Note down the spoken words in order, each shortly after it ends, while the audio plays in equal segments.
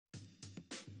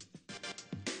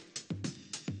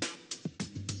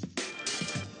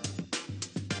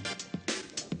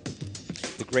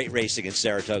Great racing in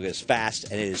Saratoga is fast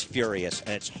and it is furious, and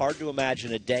it's hard to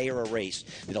imagine a day or a race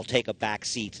that'll take a back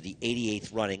seat to the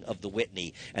 88th running of the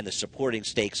Whitney and the supporting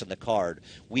stakes on the card.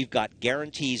 We've got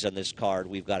guarantees on this card.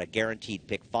 We've got a guaranteed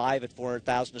pick 5 at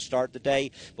 $400,000 to start the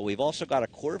day, but we've also got a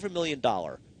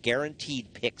 $250,000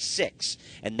 guaranteed pick 6,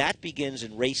 and that begins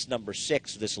in race number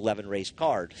 6 of this 11-race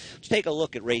card. Let's take a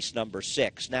look at race number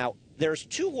 6. Now, there's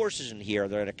 2 horses in here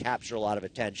that are going to capture a lot of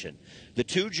attention. The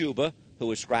 2 Juba, who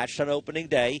was scratched on opening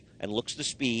day and looks the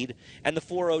speed, and the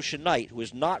 4 Ocean Knight, who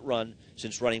has not run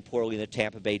since running poorly in the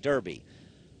Tampa Bay Derby.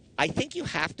 I think you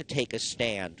have to take a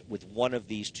stand with one of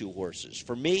these 2 horses.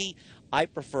 For me, I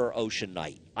prefer Ocean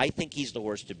Knight. I think he's the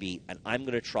horse to beat, and I'm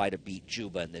going to try to beat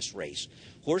Juba in this race.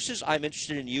 Horses I'm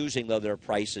interested in using, though, their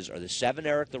prices are the 7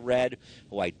 Eric the Red,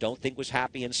 who I don't think was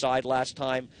happy inside last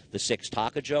time, the 6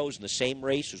 Takajo's in the same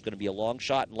race, who's going to be a long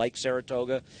shot in Lake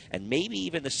Saratoga, and maybe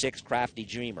even the 6 Crafty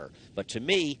Dreamer. But to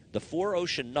me, the 4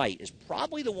 Ocean Knight is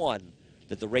probably the one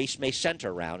that the race may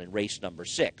center around in race number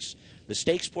 6. The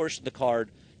stakes portion of the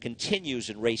card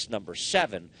continues in race number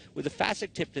 7 with the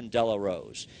Fasig-Tipton Della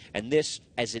Rose. And this,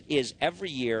 as it is every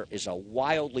year, is a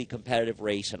wildly competitive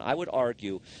race, and I would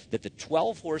argue that the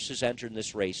 12 horses entered in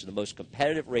this race are the most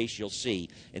competitive race you'll see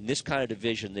in this kind of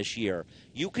division this year.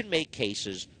 You can make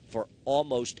cases for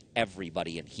almost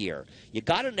everybody in here. You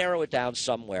got to narrow it down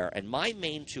somewhere, and my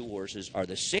main 2 horses are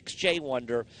the 6 J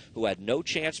Wonder, who had no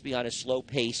chance beyond his slow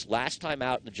pace last time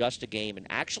out in the Just a Game and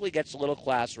actually gets a little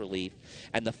class relief,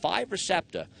 and the 5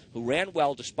 Recepta, who ran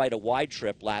well despite a wide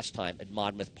trip last time at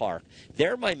Monmouth Park.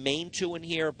 They're my main 2 in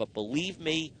here, but believe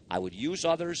me, I would use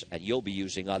others, and you'll be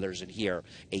using others in here.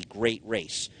 A great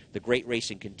race. The great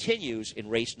racing continues in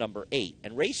race number 8,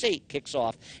 and race 8 kicks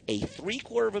off a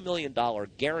 $750,000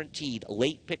 guaranteed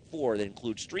late pick 4 that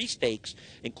includes 3 stakes,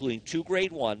 including 2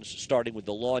 grade 1s, starting with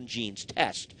the Lawn Jeans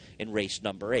Test in race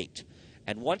number 8.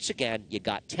 And once again, you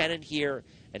got 10 in here,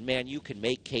 and man, you can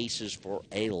make cases for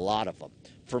a lot of them.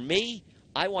 For me,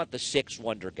 I want the 6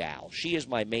 Wonder Gal. She is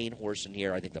my main horse in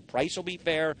here. I think the price will be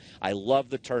fair. I love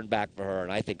the turn back for her,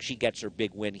 and I think she gets her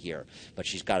big win here. But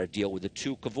she's got to deal with the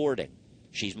 2 Cavorting.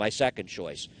 She's my second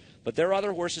choice. But there are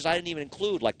other horses I didn't even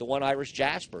include, like the 1 Irish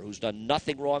Jasper, who's done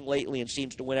nothing wrong lately and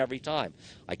seems to win every time.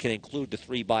 I can include the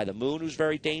 3 By the Moon, who's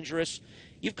very dangerous.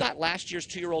 You've got last year's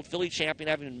 2-year-old filly champion,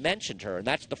 I haven't even mentioned her, and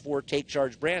that's the 4 Take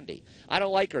Charge Brandy. I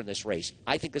don't like her in this race.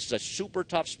 I think this is a super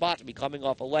tough spot to be coming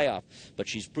off a layoff, but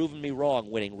she's proven me wrong,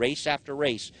 winning race after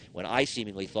race when I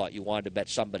seemingly thought you wanted to bet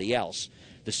somebody else.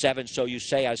 The 7 So You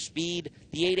Say has speed.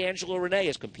 The 8 Angela Renee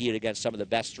has competed against some of the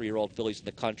best 3-year-old fillies in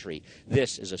the country.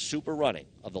 This is a super running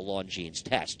of the Lawn Jeans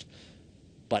Test.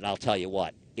 But I'll tell you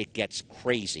what, it gets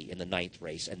crazy in the 9th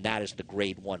race, and that is the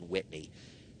Grade 1 Whitney.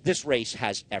 This race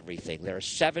has everything. There are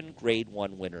 7 Grade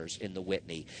 1 winners in the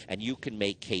Whitney, and you can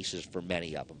make cases for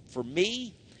many of them. For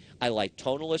me, I like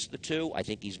Tonalist, the 2. I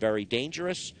think he's very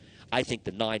dangerous. I think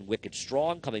the 9 Wicked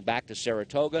Strong coming back to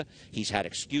Saratoga. He's had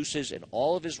excuses in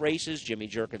all of his races. Jimmy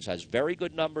Jerkins has very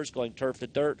good numbers going turf to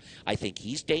dirt. I think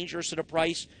he's dangerous at a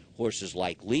price. Horses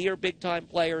like Lee are big-time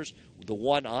players. The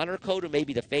 1 Honor Code, who may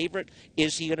be the favorite,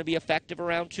 is he going to be effective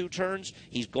around 2 turns?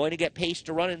 He's going to get pace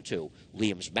to run into.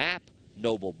 Liam's Map,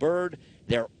 Noble Bird,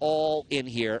 they're all in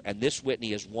here, and this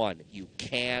Whitney is one you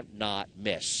cannot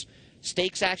miss.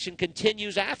 Stakes action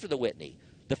continues after the Whitney.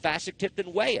 The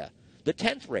Fasig-Tipton Weah, the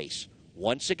 10th race.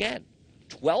 Once again,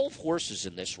 12 horses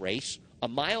in this race, 1.5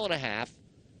 miles,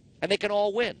 and they can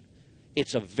all win.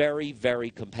 It's a very,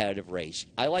 very competitive race.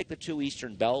 I like the 2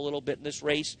 Eastern Belle a little bit in this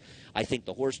race. I think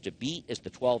the horse to beat is the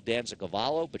 12 Danza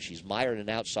Cavallo, but she's mired in an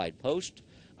outside post.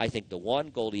 I think the 1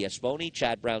 Goldie Esponi,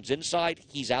 Chad Brown's inside.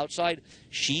 He's outside.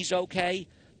 She's okay.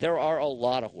 There are a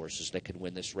lot of horses that can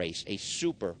win this race. A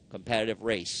super competitive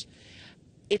race.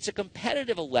 It's a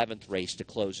competitive 11th race to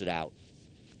close it out.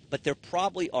 But there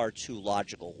probably are 2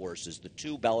 logical horses. The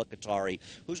 2 Bella Qatari,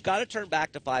 who's got to turn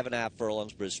back to 5.5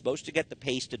 furlongs, but is supposed to get the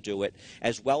pace to do it,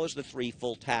 as well as the 3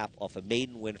 Full Tap off a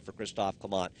maiden win for Christophe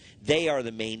Clement. They are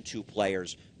the main 2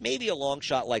 players. Maybe a long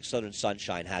shot like Southern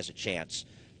Sunshine has a chance.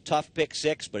 Tough pick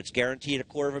 6, but it's guaranteed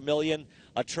 $250,000.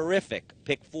 A terrific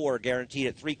pick 4, guaranteed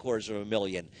at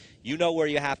 $750,000. You know where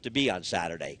you have to be on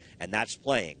Saturday, and that's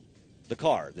playing the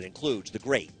card that includes the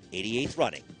great 88th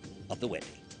running of the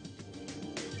Whitney.